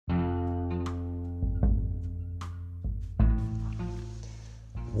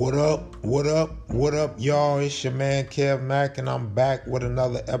What up, what up, what up, y'all? It's your man, Kev Mack, and I'm back with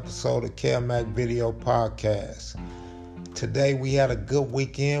another episode of Kev Mack Video Podcast. Today, we had a good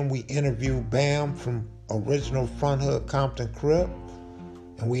weekend. We interviewed Bam from original Front Hood Compton Crip,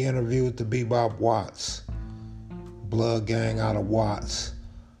 and we interviewed the Bebop Watts. Blood gang out of Watts.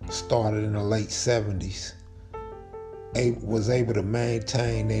 Started in the late 70s. Was able to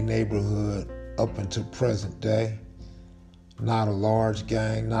maintain their neighborhood up until present day. Not a large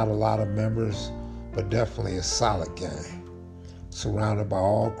gang, not a lot of members, but definitely a solid gang. Surrounded by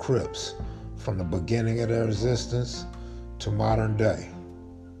all Crips from the beginning of their existence to modern day.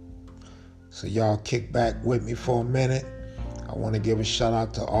 So y'all kick back with me for a minute. I want to give a shout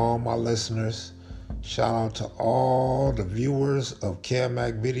out to all my listeners. Shout out to all the viewers of Kev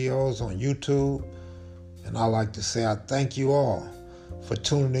Mack videos on YouTube. And I like to say I thank you all for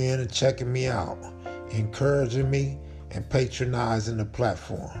tuning in and checking me out, encouraging me, and patronizing the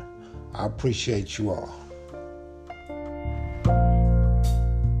platform. I appreciate you all.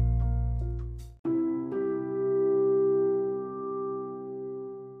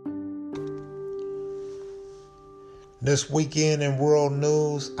 This weekend in world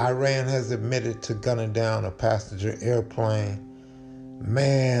news, Iran has admitted to gunning down a passenger airplane.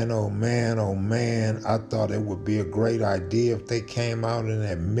 Man, oh man, oh man, I thought it would be a great idea if they came out and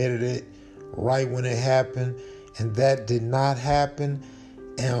admitted it right when it happened. And that did not happen.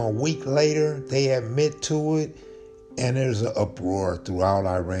 And a week later, they admit to it. And there's an uproar throughout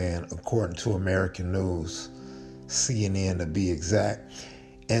Iran, according to American News, CNN to be exact.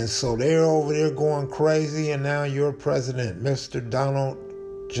 And so they're over there going crazy. And now your president, Mr. Donald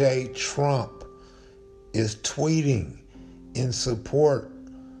J. Trump, is tweeting in support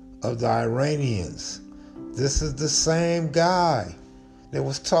of the Iranians. This is the same guy that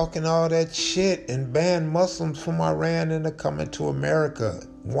was talking all that shit and banned Muslims from Iran into coming to America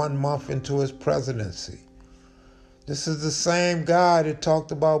 1 month into his presidency. This is the same guy that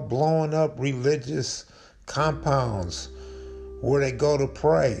talked about blowing up religious compounds where they go to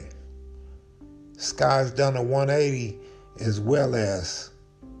pray. This guy's done a 180 as well as,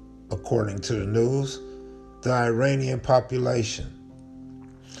 according to the news, the Iranian population.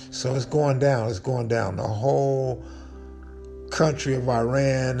 So it's going down. The whole country of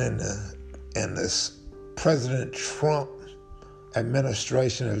Iran and this President Trump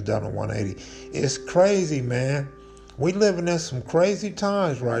administration has done a 180. It's crazy, man. We living in some crazy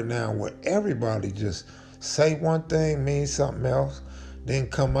times right now where everybody just say one thing, means something else, then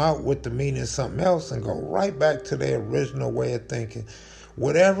come out with the meaning of something else and go right back to their original way of thinking.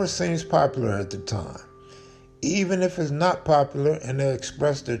 Whatever seems popular at the time. Even if it's not popular and they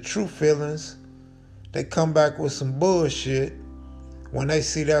express their true feelings, they come back with some bullshit when they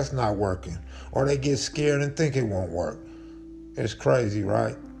see that's not working, or they get scared and think it won't work. It's crazy,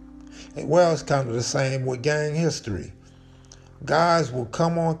 right? Well, it's kind of the same with gang history. Guys will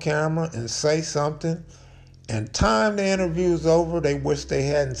come on camera and say something, and time the interview's over, they wish they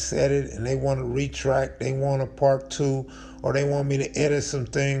hadn't said it, and they want to retract, they want a part 2, or they want me to edit some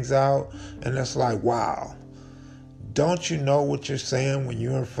things out, and it's like, wow. Don't you know what you're saying when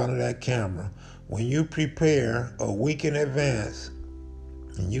you're in front of that camera? When you prepare a week in advance,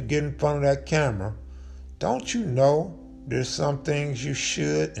 and you get in front of that camera, don't you know there's some things you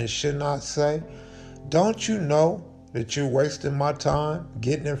should and should not say? Don't you know that you're wasting my time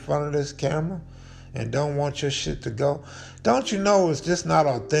getting in front of this camera and don't want your shit to go? Don't you know it's just not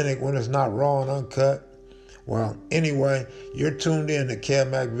authentic when it's not raw and uncut? Well, anyway, you're tuned in to Kev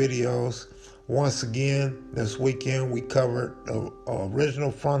Mack Videos. Once again, this weekend we covered the original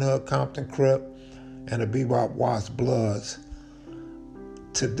Front Hood Compton Crip and the Bebop Watts Bloods.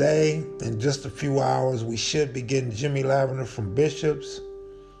 Today, in just a few hours, we should be getting Jimmy Lavender from Bishops,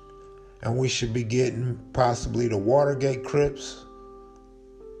 and we should be getting possibly the Watergate Crips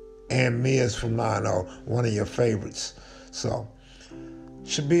and Mia's from 9-0, one of your favorites. So,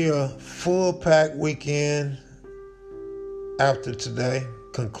 should be a full-packed weekend after today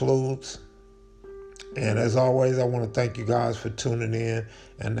concludes. And as always, I want to thank you guys for tuning in.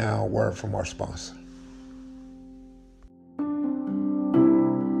 And now a word from our sponsor.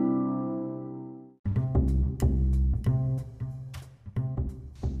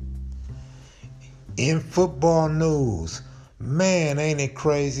 In football news, man, ain't it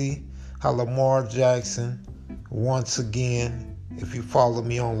crazy how Lamar Jackson, once again, if you follow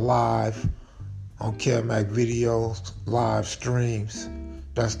me on live, on Kev Mack Videos, live streams,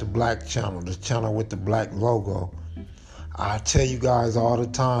 that's the black channel, the channel with the black logo. I tell you guys all the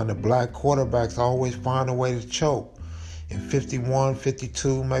time, the black quarterbacks always find a way to choke. In 51,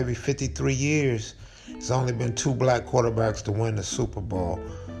 52, maybe 53 years, it's only been 2 black quarterbacks to win the Super Bowl.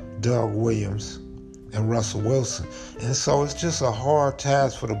 Doug Williams, and Russell Wilson. And so it's just a hard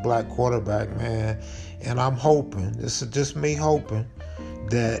task for the black quarterback, man. And I'm hoping, this is just me hoping,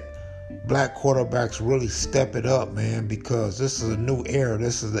 that black quarterbacks really step it up, man, because this is a new era.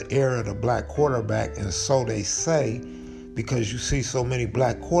 This is the era of the black quarterback, and so they say, because you see so many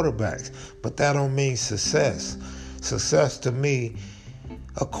black quarterbacks. But that don't mean success. Success to me,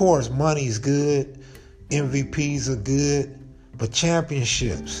 of course, money's good, MVPs are good, but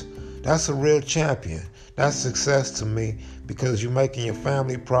championships, that's a real champion. That's success to me, because you're making your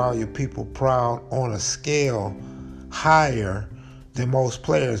family proud, your people proud on a scale higher than most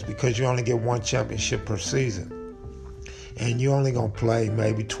players, because you only get one championship per season. And you're only going to play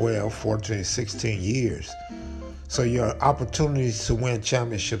maybe 12, 14, 16 years. So your opportunities to win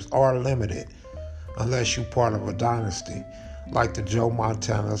championships are limited unless you're part of a dynasty, like the Joe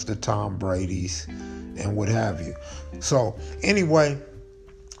Montanas, the Tom Bradys, and what have you. So anyway,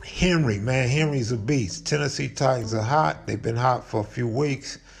 Henry, man, Henry's a beast. Tennessee Titans are hot. They've been hot for a few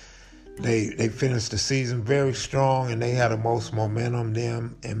weeks. They finished the season very strong, and they had the most momentum,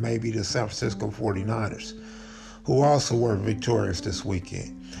 them and maybe the San Francisco 49ers, who also were victorious this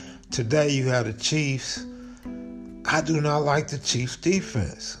weekend. Today you had the Chiefs. I do not like the Chiefs'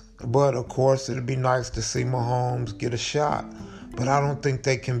 defense, but of course it'd be nice to see Mahomes get a shot. But I don't think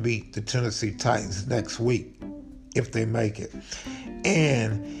they can beat the Tennessee Titans next week if they make it.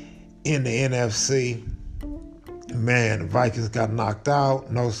 And in the NFC, man, the Vikings got knocked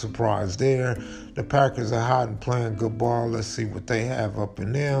out. No surprise there. The Packers are hot and playing good ball. Let's see what they have up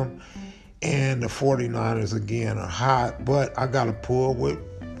in them. And the 49ers, again, are hot. But I got to pull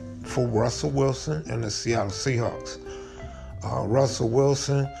for Russell Wilson and the Seattle Seahawks. Russell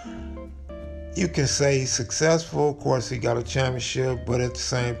Wilson, you can say he's successful. Of course, he got a championship, but at the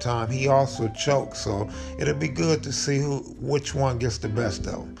same time, he also choked. So it'll be good to see which one gets the best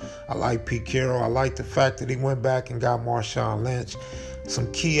of them. I like Pete Carroll. I like the fact that he went back and got Marshawn Lynch,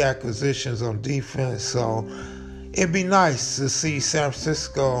 some key acquisitions on defense. So it'd be nice to see San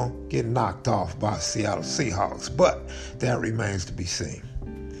Francisco get knocked off by Seattle Seahawks, but that remains to be seen.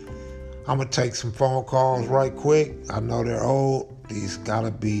 I'm going to take some phone calls right quick. I know they're old. These got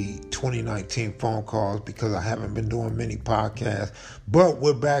to be 2019 phone calls because I haven't been doing many podcasts. But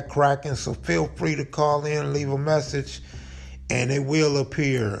we're back cracking, so feel free to call in, leave a message, and it will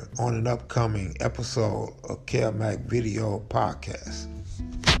appear on an upcoming episode of Kev Mack Video Podcast.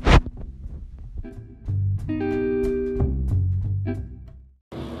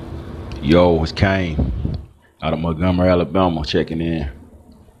 Yo, it's Kane out of Montgomery, Alabama, checking in.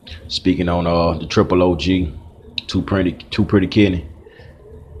 Speaking on the Triple OG. Too pretty Kenny.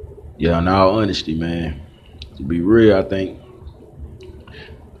 Yeah, in all honesty, man. To be real, I think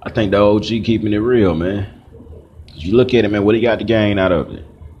the OG keeping it real, man. You look at it, man, what he got to gain out of it.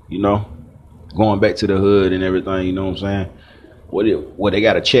 You know? Going back to the hood and everything, you know what I'm saying? What they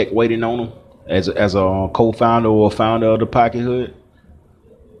got a check waiting on him as a co-founder or founder of the Pocket Hood?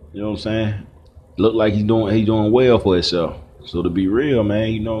 You know what I'm saying? Look like he's doing well for himself. So to be real,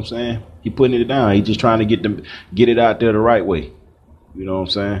 man, you know what I'm saying? He putting it down. He just trying to get it out there the right way. You know what I'm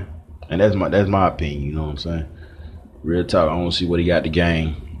saying? And that's my opinion. You know what I'm saying? Real talk. I want to see what he got to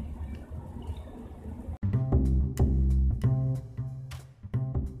gain.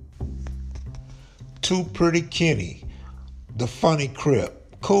 Too Pretty Kenny, the funny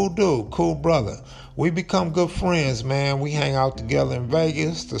Crip. Cool dude, cool brother. We become good friends, man. We hang out together in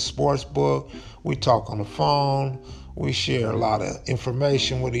Vegas, the sports book. We talk on the phone. We share a lot of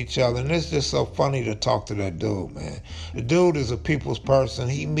information with each other, and it's just so funny to talk to that dude, man. The dude is a people's person.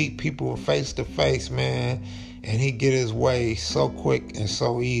 He meet people face to face, man, and he get his way so quick and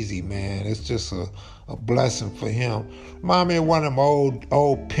so easy, man. It's just a blessing for him. Remind me of one of them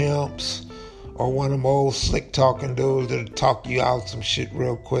old pimps or one of them old slick talking dudes that'll talk you out some shit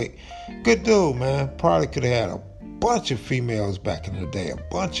real quick. Good dude, man. Probably could have had a bunch of females back in the day, a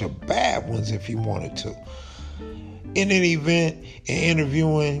bunch of bad ones if he wanted to. In an event, in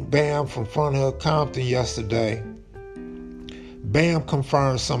interviewing Bam from Front Hood Compton yesterday, Bam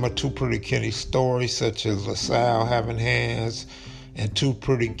confirmed some of Too Pretty Kenny's stories, such as LaSalle having hands and Too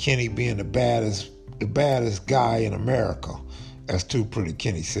Pretty Kenny being the baddest guy in America, as Too Pretty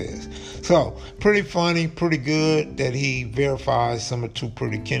Kenny says. So, pretty funny, pretty good that he verifies some of Too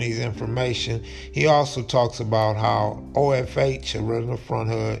Pretty Kenny's information. He also talks about how OFH, Original Front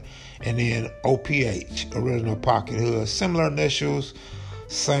Hood, and then OPH, Original Pocket Hood, similar initials,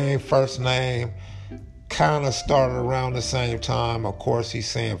 same first name, kind of started around the same time. Of course, he's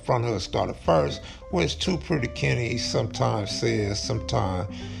saying Front Hood started first, which Too Pretty Kenny sometimes says,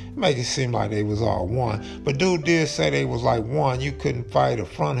 sometimes Make it seem like they was all one. But dude did say they was like one. You couldn't fight a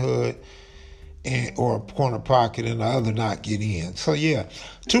front hood or a corner pocket and the other not get in. So yeah,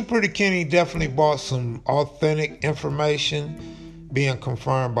 Too Pretty Kenny definitely bought some authentic information being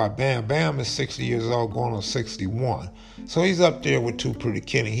confirmed by Bam. Bam is 60 years old, going on 61. So he's up there with Too Pretty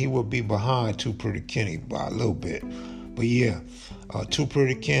Kenny. He will be behind Too Pretty Kenny by a little bit. But yeah, Too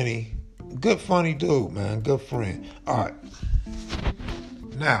Pretty Kenny, good funny dude, man, good friend. All right.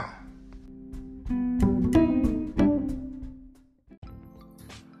 Now,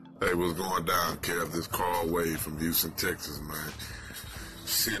 hey, what's going down, Kev? This Carl Wade from Houston, Texas, man.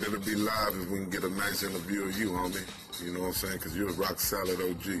 Shit, it'll be live if we can get a nice interview of you, homie. You know what I'm saying? Because you're a rock solid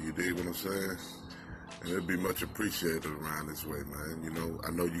OG, you dig what I'm saying? And it'd be much appreciated around this way, man. You know,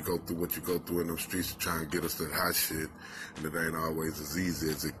 I know you go through what you go through in them streets to try and get us that hot shit, and it ain't always as easy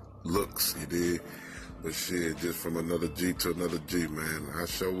as it looks, you dig? But shit, just from another G to another G, man, I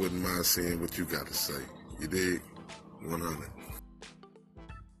sure wouldn't mind seeing what you got to say. You dig? 100.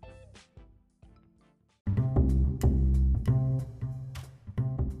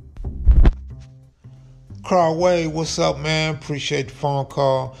 Carl Wade, what's up, man? Appreciate the phone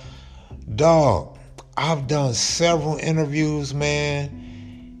call. Dog, I've done several interviews,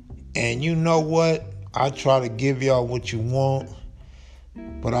 man, and you know what? I try to give y'all what you want,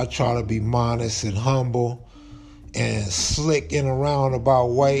 but I try to be modest and humble and slick in a roundabout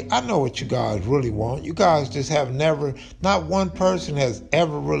way. I know what you guys really want. You guys just have never, not one person has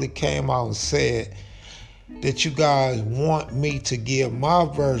ever really came out and said that you guys want me to give my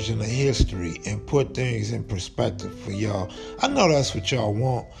version of history and put things in perspective for y'all. I know that's what y'all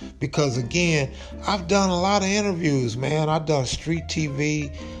want because, again, I've done a lot of interviews, man. I've done street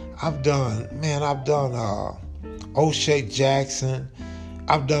TV. I've done O'Shea Jackson.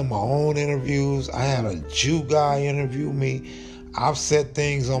 I've done my own interviews. I had a Jew guy interview me. I've said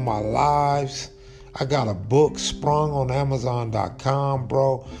things on my lives. I got a book sprung on Amazon.com,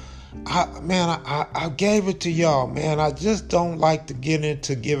 bro. I gave it to y'all, man. I just don't like to get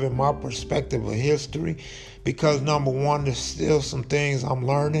into giving my perspective of history because, number one, there's still some things I'm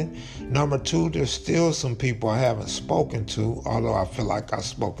learning. Number two, there's still some people I haven't spoken to, although I feel like I've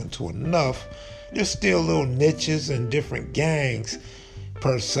spoken to enough. There's still little niches and different gangs,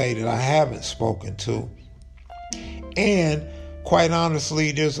 per se, that I haven't spoken to. And quite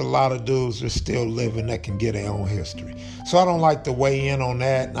honestly, there's a lot of dudes that are still living that can get their own history. So I don't like to weigh in on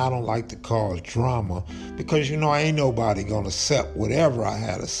that, and I don't like to cause drama because, you know, ain't nobody going to accept whatever I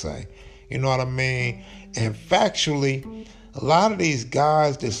had to say. You know what I mean? And factually, a lot of these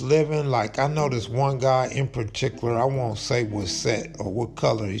guys that's living, like I know this one guy in particular, I won't say what set or what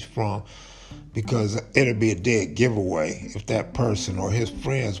color he's from because it'll be a dead giveaway if that person or his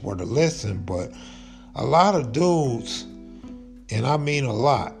friends were to listen. But a lot of dudes, and I mean a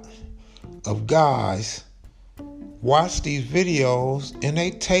lot, of guys watch these videos and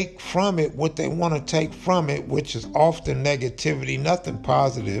they take from it what they want to take from it, which is often negativity, nothing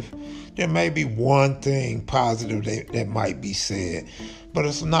positive. There may be one thing positive that might be said, but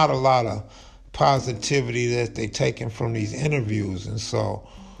it's not a lot of positivity that they're taking from these interviews. And so,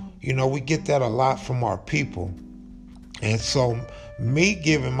 you know, we get that a lot from our people. And so me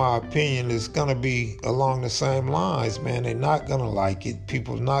giving my opinion is going to be along the same lines, man. They're not going to like it.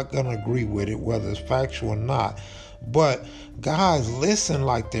 People are not going to agree with it, whether it's factual or not. But guys listen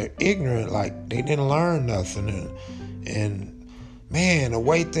like they're ignorant, like they didn't learn nothing. And man, the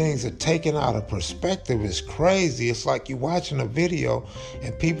way things are taken out of perspective is crazy. It's like you're watching a video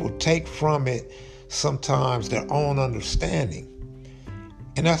and people take from it sometimes their own understanding.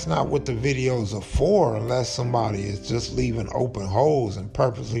 And that's not what the videos are for unless somebody is just leaving open holes and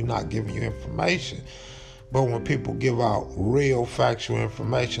purposely not giving you information. But when people give out real factual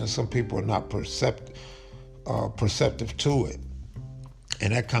information, some people are not perceptive to it.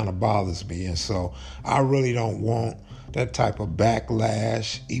 And that kind of bothers me. And so I really don't want that type of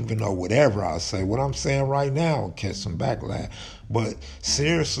backlash, even though whatever I say, what I'm saying right now will catch some backlash. But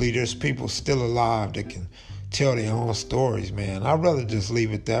seriously, there's people still alive that can tell their own stories, man. I'd rather just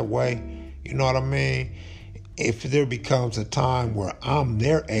leave it that way. You know what I mean? If there becomes a time where I'm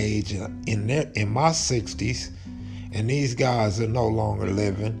their age and in my 60s and these guys are no longer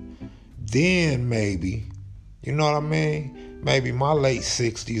living, then maybe, you know what I mean? Maybe my late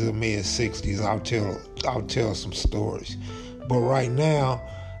 60s or mid 60s, I'll tell some stories. But right now,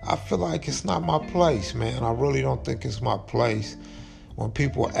 I feel like it's not my place, man. I really don't think it's my place. When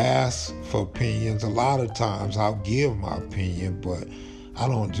people ask for opinions, a lot of times I'll give my opinion, but I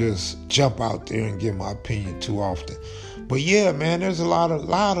don't just jump out there and give my opinion too often. But yeah, man, there's a lot of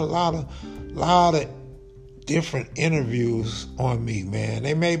different interviews on me, man.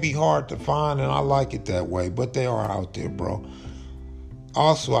 They may be hard to find, and I like it that way, but they are out there, bro.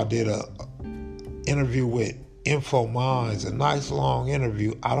 Also, I did a interview with Info Minds, a nice long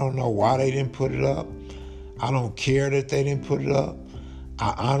interview. I don't know why they didn't put it up. I don't care that they didn't put it up.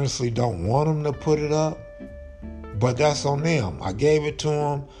 I honestly don't want them to put it up, but that's on them. I gave it to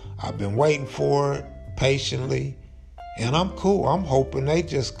them. I've been waiting for it patiently, and I'm cool. I'm hoping they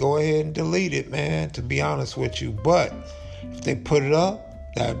just go ahead and delete it, man, to be honest with you. But if they put it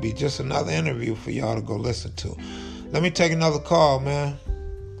up, that'd be just another interview for y'all to go listen to. Let me take another call, man.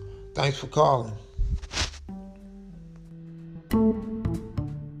 Thanks for calling.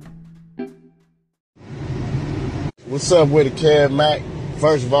 What's up with it, Kev Mac?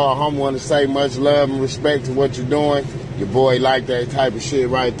 First of all, I want to say much love and respect to what you're doing. Your boy like that type of shit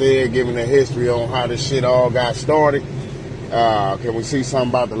right there, giving the history on how this shit all got started. Can we see something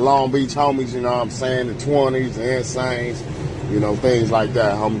about the Long Beach homies, you know what I'm saying? The 20s, the Insanes, you know, things like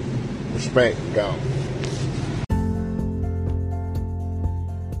that, homie. Respect, go.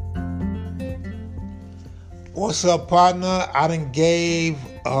 What's up, partner? I done gave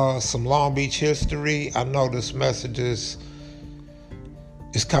some Long Beach history. I know this message is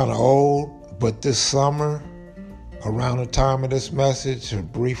kind of old, but this summer, around the time of this message, or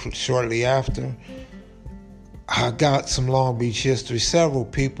briefly shortly after, I got some Long Beach history. Several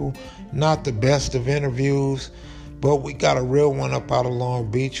people, not the best of interviews, but we got a real one up out of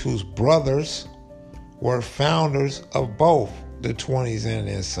Long Beach whose brothers were founders of both the 20s and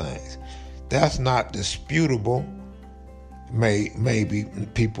the Insanes. That's not disputable. Maybe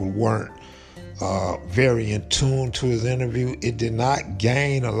people weren't very in tune to his interview. It did not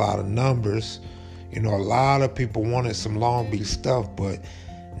gain a lot of numbers. You know, a lot of people wanted some Long Beach stuff, but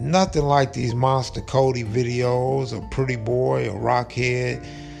nothing like these Monster Cody videos, or Pretty Boy, or Rockhead.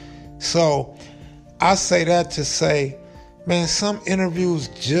 So I say that to say, man, some interviews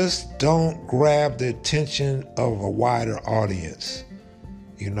just don't grab the attention of a wider audience.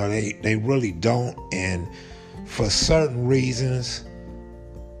 You know, they really don't. And for certain reasons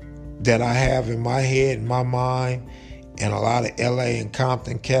that I have in my head, in my mind, and a lot of LA and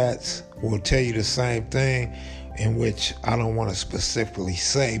Compton cats will tell you the same thing, in which I don't want to specifically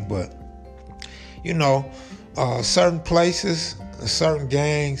say, but, you know, certain places, certain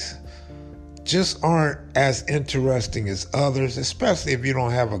gangs just aren't as interesting as others, especially if you don't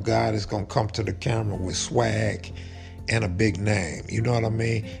have a guy that's going to come to the camera with swag and a big name, you know what I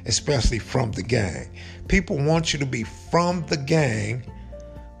mean? Especially from the gang. People want you to be from the gang,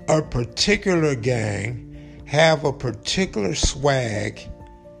 a particular gang, have a particular swag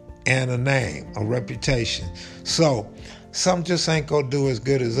and a name, a reputation. So some just ain't gonna do as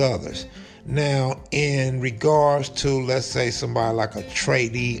good as others. Now, in regards to, let's say, somebody like a Trey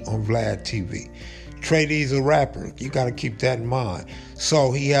D on Vlad TV. Trey D's a rapper. You got to keep that in mind.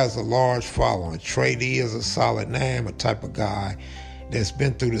 So he has a large following. Trey D is a solid name, a type of guy that's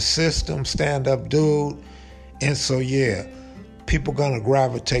been through the system, stand-up dude. And so, yeah, people going to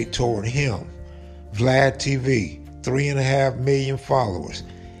gravitate toward him. Vlad TV, 3.5 million followers.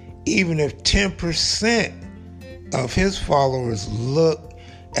 Even if 10% of his followers look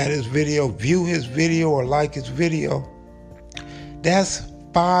at his video, view his video, or like his video, that's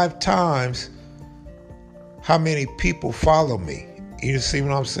 5 times how many people follow me. You see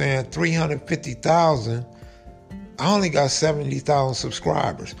what I'm saying? 350,000. I only got 70,000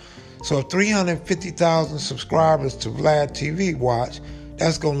 subscribers. So if 350,000 subscribers to Vlad TV watch,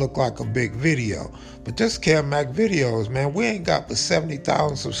 that's going to look like a big video. But this Kev Mac videos, man, we ain't got but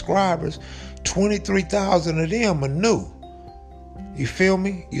 70,000 subscribers. 23,000 of them are new. You feel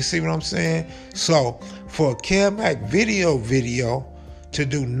me? You see what I'm saying? So for a Kev Mac video to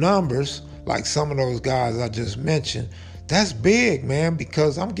do numbers like some of those guys I just mentioned, that's big, man,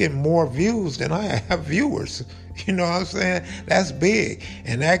 because I'm getting more views than I have viewers. You know what I'm saying? That's big.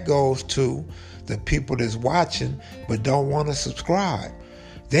 And that goes to the people that's watching but don't want to subscribe.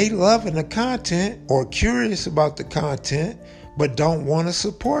 They loving the content or curious about the content but don't want to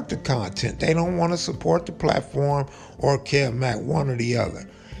support the content. They don't want to support the platform or Kev Mac, one or the other,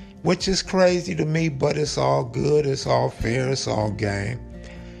 which is crazy to me, but it's all good. It's all fair. It's all game.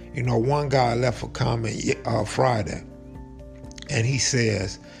 You know, one guy left a comment Friday, and he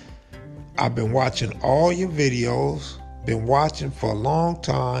says, I've been watching all your videos, been watching for a long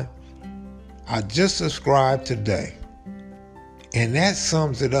time. I just subscribed today. And that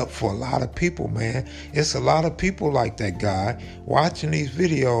sums it up for a lot of people, man. It's a lot of people like that guy watching these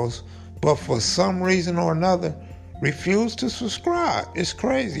videos, but for some reason or another, refuse to subscribe. It's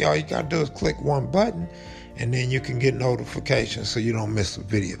crazy. All you got to do is click one button, and then you can get notifications so you don't miss a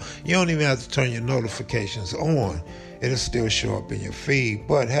video. You don't even have to turn your notifications on. It'll still show up in your feed.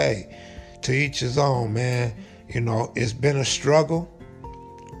 But hey, to each his own, man. You know, it's been a struggle.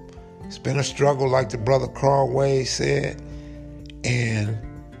 It's been a struggle, like the brother Carl Wade said. And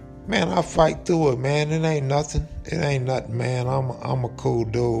man, I fight through it, man. It ain't nothing. It ain't nothing, man. I'm a cool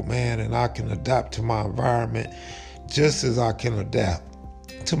dude, man, and I can adapt to my environment just as I can adapt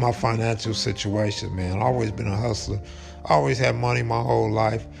to my financial situation, man. I've always been a hustler. I always had money my whole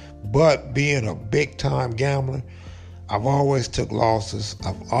life. But being a big-time gambler, I've always took losses.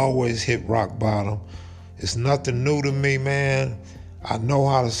 I've always hit rock bottom. It's nothing new to me, man. I know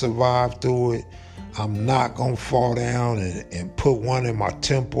how to survive through it. I'm not going to fall down and put one in my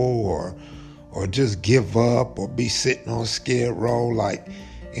temple or just give up or be sitting on Skid Row like,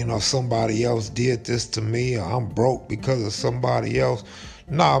 you know, somebody else did this to me, or I'm broke because of somebody else.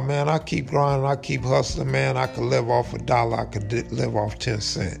 Nah, man, I keep grinding. I keep hustling, man. I could live off $1. I could live off 10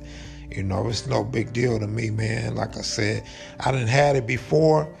 cents. You know, it's no big deal to me, man. Like I said, I done had it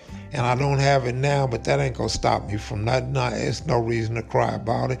before, and I don't have it now, but that ain't gonna stop me from nothing. It's no reason to cry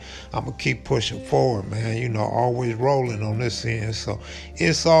about it. I'm gonna keep pushing forward, man. You know, always rolling on this end. So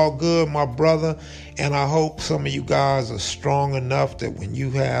it's all good, my brother. And I hope some of you guys are strong enough that when you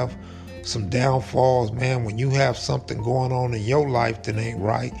have some downfalls, man, when you have something going on in your life that ain't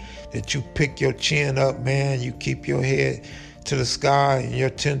right, that you pick your chin up, man. You keep your head to the sky and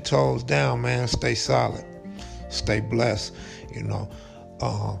your 10 toes down, man. Stay solid. Stay blessed, you know.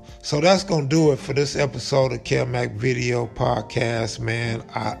 So that's going to do it for this episode of Kev Mack Video Podcast, man.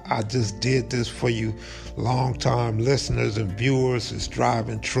 I just did this for you long-time listeners and viewers that's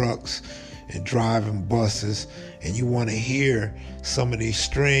driving trucks and driving buses, and you want to hear some of these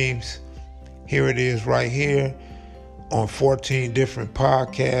streams. Here it is right here on 14 different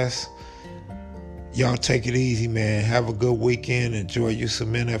podcasts. Y'all take it easy, man. Have a good weekend. Enjoy you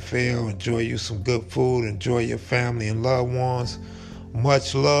some NFL. Enjoy you some good food. Enjoy your family and loved ones.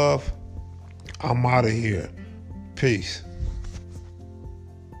 Much love. I'm out of here. Peace.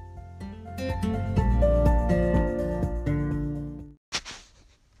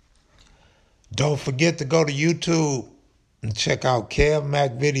 Don't forget to go to YouTube and check out Kev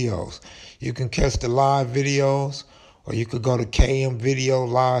Mack Videos. You can catch the live videos, or you could go to KM Video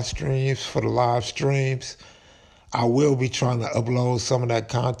live streams for the live streams. I will be trying to upload some of that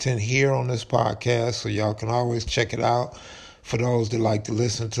content here on this podcast, so y'all can always check it out. For those that like to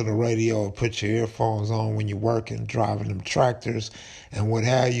listen to the radio or put your earphones on when you're working, driving them tractors and what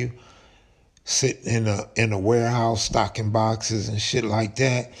have you, sitting in a warehouse stocking boxes and shit like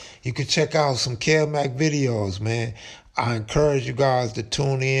that, you can check out some Kev Mack videos, man. I encourage you guys to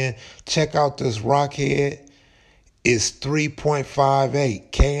tune in. Check out this Rockhead. It's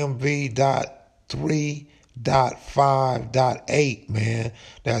 3.58, KMV.3.5.8, man.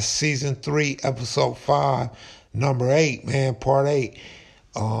 That's season 3, episode 5. Number 8, man, part 8.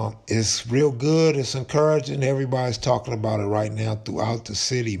 It's real good. It's encouraging. Everybody's talking about it right now throughout the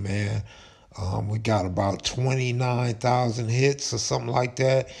city, man. We got about 29,000 hits or something like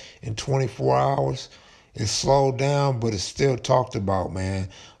that in 24 hours. It's slowed down, but it's still talked about, man.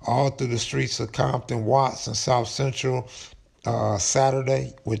 All through the streets of Compton, Watts, and South Central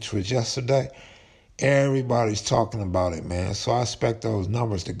Saturday, which was yesterday. Everybody's talking about it, man. So I expect those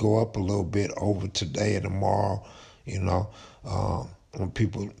numbers to go up a little bit over today and tomorrow, you know. When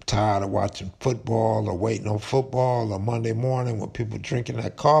people tired of watching football or waiting on football, or Monday morning when people drinking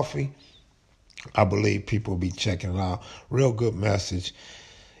that coffee, I believe people will be checking it out. Real good message.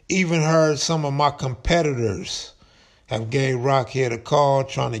 Even heard some of my competitors have gave Rockhead a call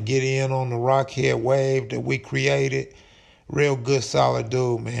trying to get in on the Rockhead wave that we created. Real good, solid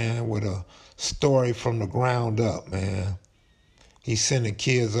dude, man, with a story from the ground up, man. He's sending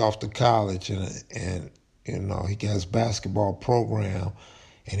kids off to college, and you know, he got his basketball program,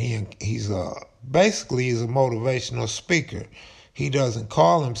 and he's basically a motivational speaker. He doesn't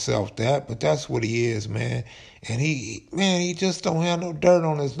call himself that, but that's what he is, man. And he just don't have no dirt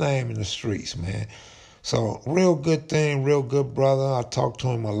on his name in the streets, man. So real good thing, real good brother. I talked to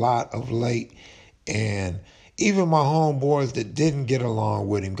him a lot of late, and even my homeboys that didn't get along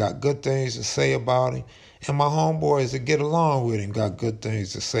with him got good things to say about him. And my homeboys that get along with him got good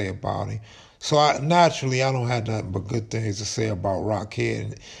things to say about him. So naturally, I don't have nothing but good things to say about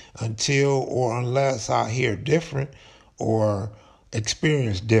Rockhead until or unless I hear different or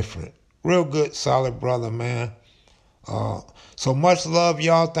experience different. Real good, solid brother, man. So much love,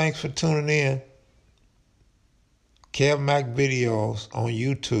 y'all. Thanks for tuning in. Kev Mack Videos on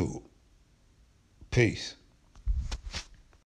YouTube. Peace.